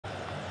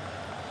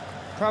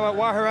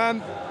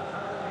Waharam,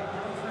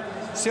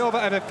 silver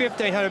over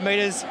 1,500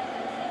 metres,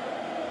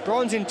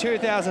 bronze in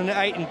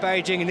 2008 in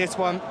Beijing in this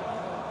one,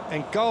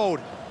 and gold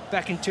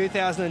back in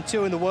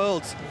 2002 in the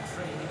Worlds.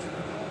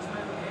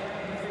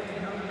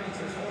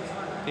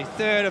 The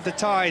third of the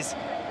ties,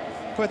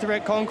 Puerto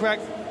Concrac,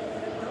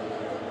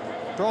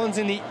 bronze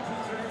in the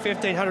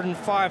 1,500 and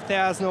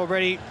 5,000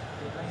 already,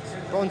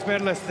 bronze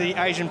medalist at the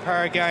Asian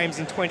Para Games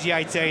in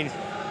 2018.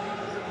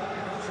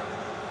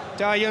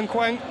 Dai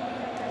Yunqian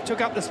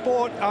took up the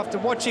sport after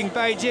watching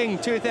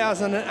Beijing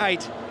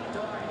 2008.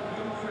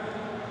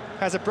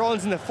 Has a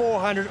bronze in the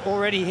 400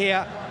 already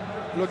here,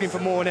 looking for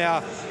more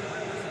now.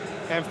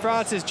 And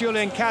France's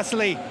Julien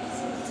Casselli,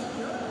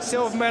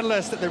 silver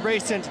medalist at the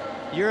recent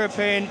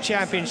European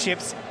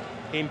Championships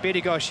in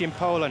Bydgoszcz in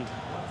Poland,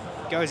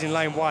 goes in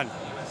lane 1.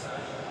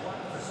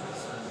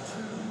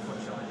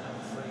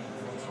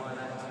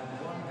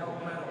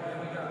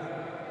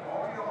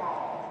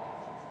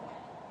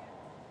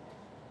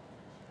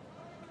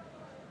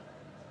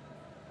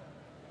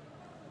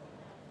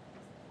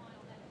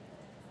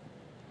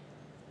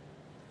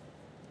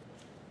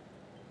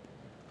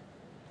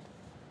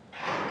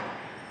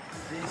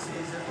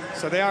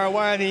 So they are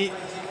away on the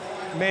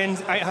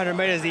men's 800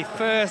 metres. The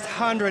first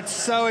 100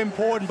 so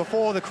important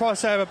before the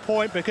crossover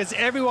point, because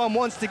everyone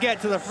wants to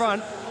get to the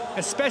front,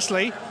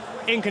 especially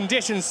in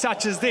conditions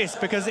such as this,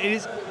 because it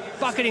is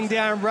bucketing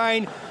down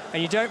rain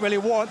and you don't really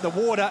want the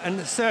water and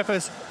the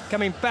surface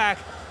coming back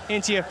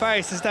into your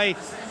face as they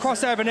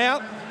cross over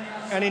now.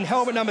 And in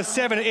helmet number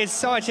 7 it is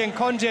Saichon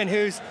KONJEN,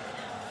 who's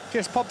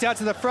just popped out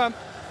to the front,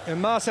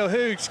 and Marcel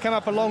HUG's come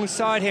up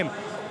alongside him.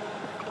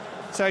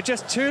 So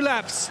just 2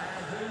 laps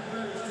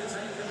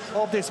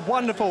of this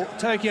wonderful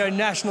Tokyo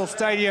National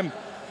Stadium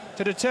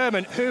to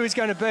determine who is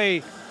going to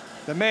be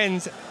the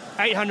men's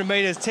 800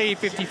 metres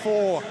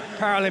T54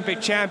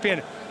 Paralympic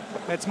champion.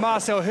 It's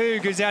Marcel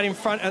HUG who's out in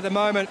front at the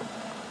moment.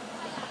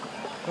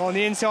 On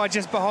the inside,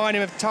 just behind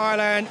him, of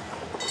Thailand,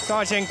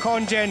 Saichon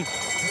KONJEN.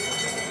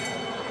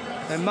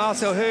 And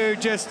Marcel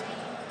HUG just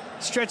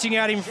stretching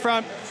out in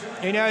front.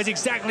 He knows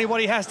exactly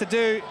what he has to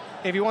do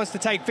if he wants to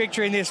take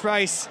victory in this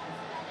race.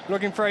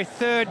 Looking for a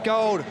 3rd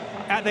gold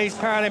at these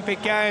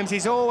Paralympic Games.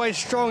 He's always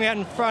strong out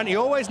in front. He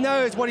always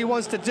knows what he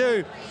wants to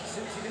do.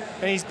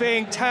 And he's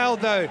being tailed,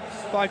 though,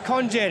 by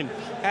KONJEN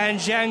and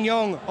Zhang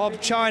Yong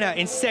of China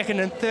in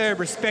 2nd and 3rd,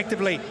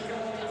 respectively.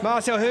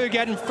 Marcel HUG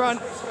out in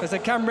front as they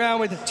come round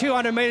with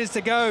 200 metres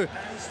to go.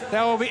 They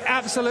will be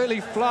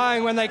absolutely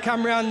flying when they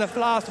come round the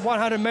last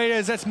 100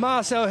 metres. That's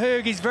Marcel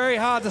HUG. He's very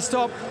hard to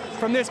stop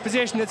from this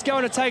position. It's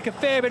going to take a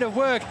fair bit of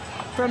work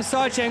from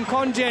Saichon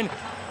KONJEN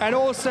and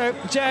also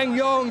Zhang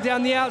Yong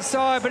down the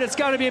outside, but it's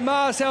going to be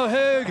Marcel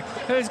HUG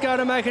who's going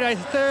to make it a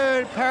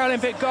 3rd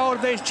Paralympic gold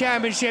of these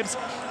championships.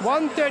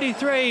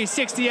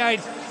 1:33.68.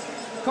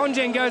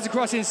 KONJEN goes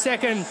across in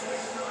 2nd.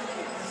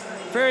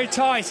 Very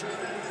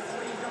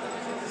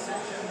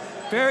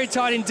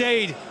tight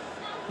indeed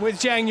with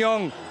Zhang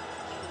Yong.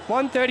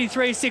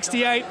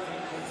 1:33.68.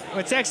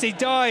 It's actually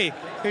Dai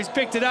who's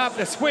picked it up.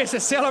 The Swiss are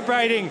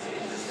celebrating,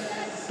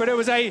 but it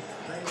was a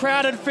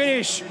crowded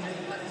finish.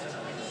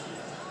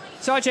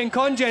 Saichon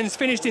KONJEN's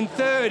finished in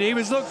 3rd. He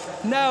was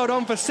nailed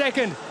on for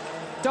 2nd.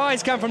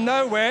 Dai's come from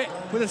nowhere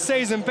with a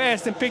season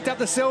best and picked up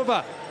the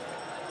silver.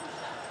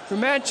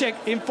 Romanchek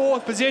in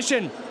 4th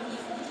position.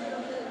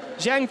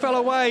 Zhang fell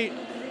away.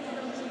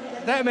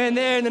 That man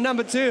there in the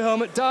number 2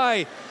 helmet,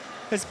 Dai,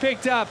 has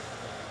picked up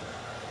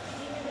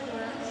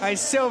a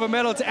silver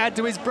medal to add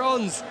to his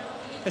bronze.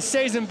 A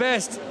season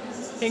best.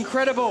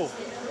 Incredible.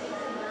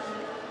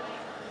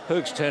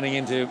 HUG's turning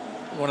into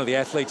one of the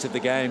athletes of the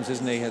Games,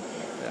 isn't he?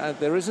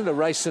 There isn't a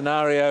race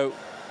scenario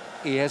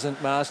he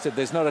hasn't mastered.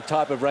 There's not a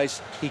type of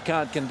race he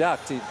can't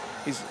conduct.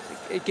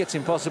 It gets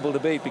impossible to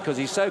beat because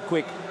he's so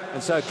quick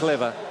and so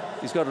clever.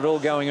 He's got it all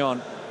going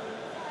on.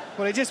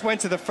 Well, he just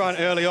went to the front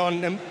early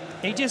on and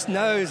he just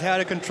knows how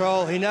to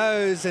control. He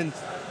knows and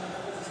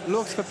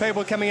looks for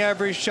people coming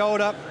over his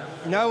shoulder.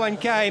 No one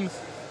came.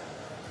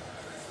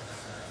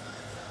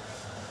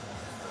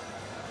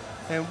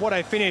 And what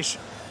a finish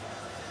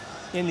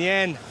in the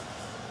end.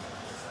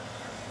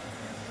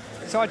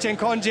 Saichon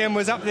KONJEN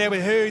was up there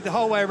with HUG the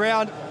whole way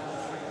around.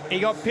 He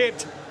got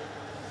pipped,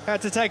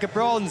 had to take a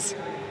bronze.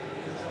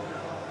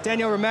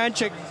 Daniel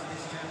Romanchek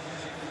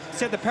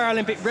set the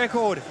Paralympic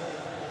record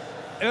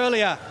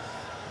earlier.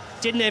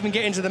 Didn't even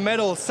get into the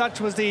medal.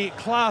 Such was the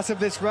class of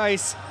this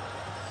race.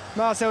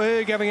 Marcel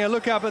HUG having a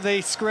look up at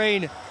the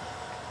screen.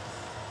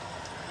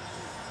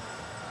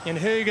 And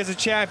HUG is a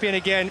champion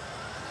again.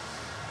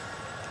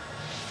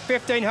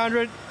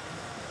 1,500,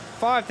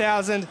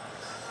 5,000,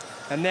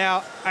 and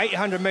now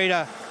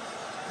 800-metre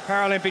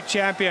Paralympic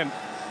champion.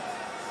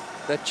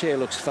 That chair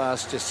looks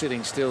fast just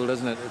sitting still,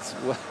 doesn't it?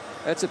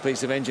 That's a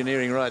piece of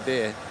engineering right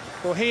there.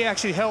 Well, he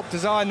actually helped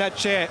design that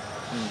chair.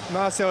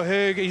 Marcel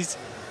HUG, he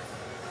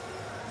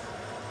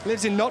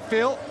lives in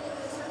Knotville,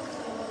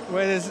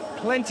 where there's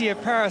plenty of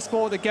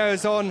parasport that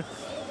goes on.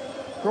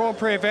 Grand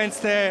Prix events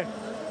there.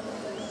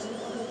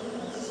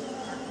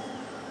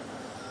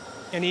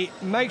 And he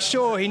makes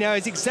sure he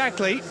knows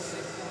exactly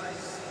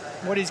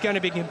what he's going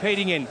to be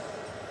competing in.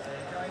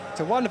 It's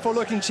a wonderful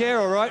looking chair,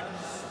 all right.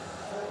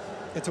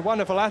 It's a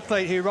wonderful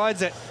athlete who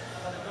rides it.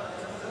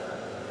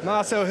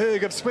 Marcel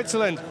HUG of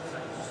Switzerland.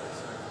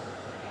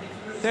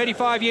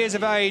 35 years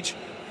of age.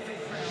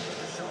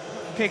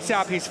 Picks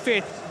up his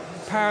 5th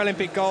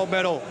Paralympic gold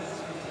medal.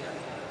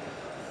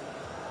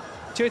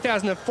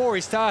 2004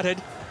 he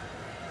started.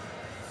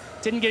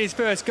 Didn't get his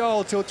first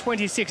gold till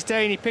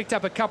 2016. He picked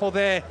up a couple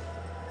there.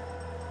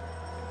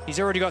 He's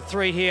already got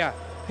 3 here.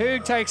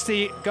 HUG takes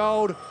the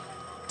gold,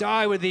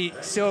 Dai with the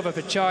silver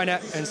for China,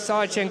 and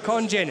Saichon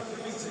KONJEN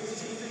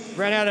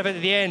ran out of it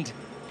at the end,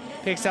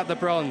 picks up the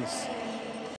bronze.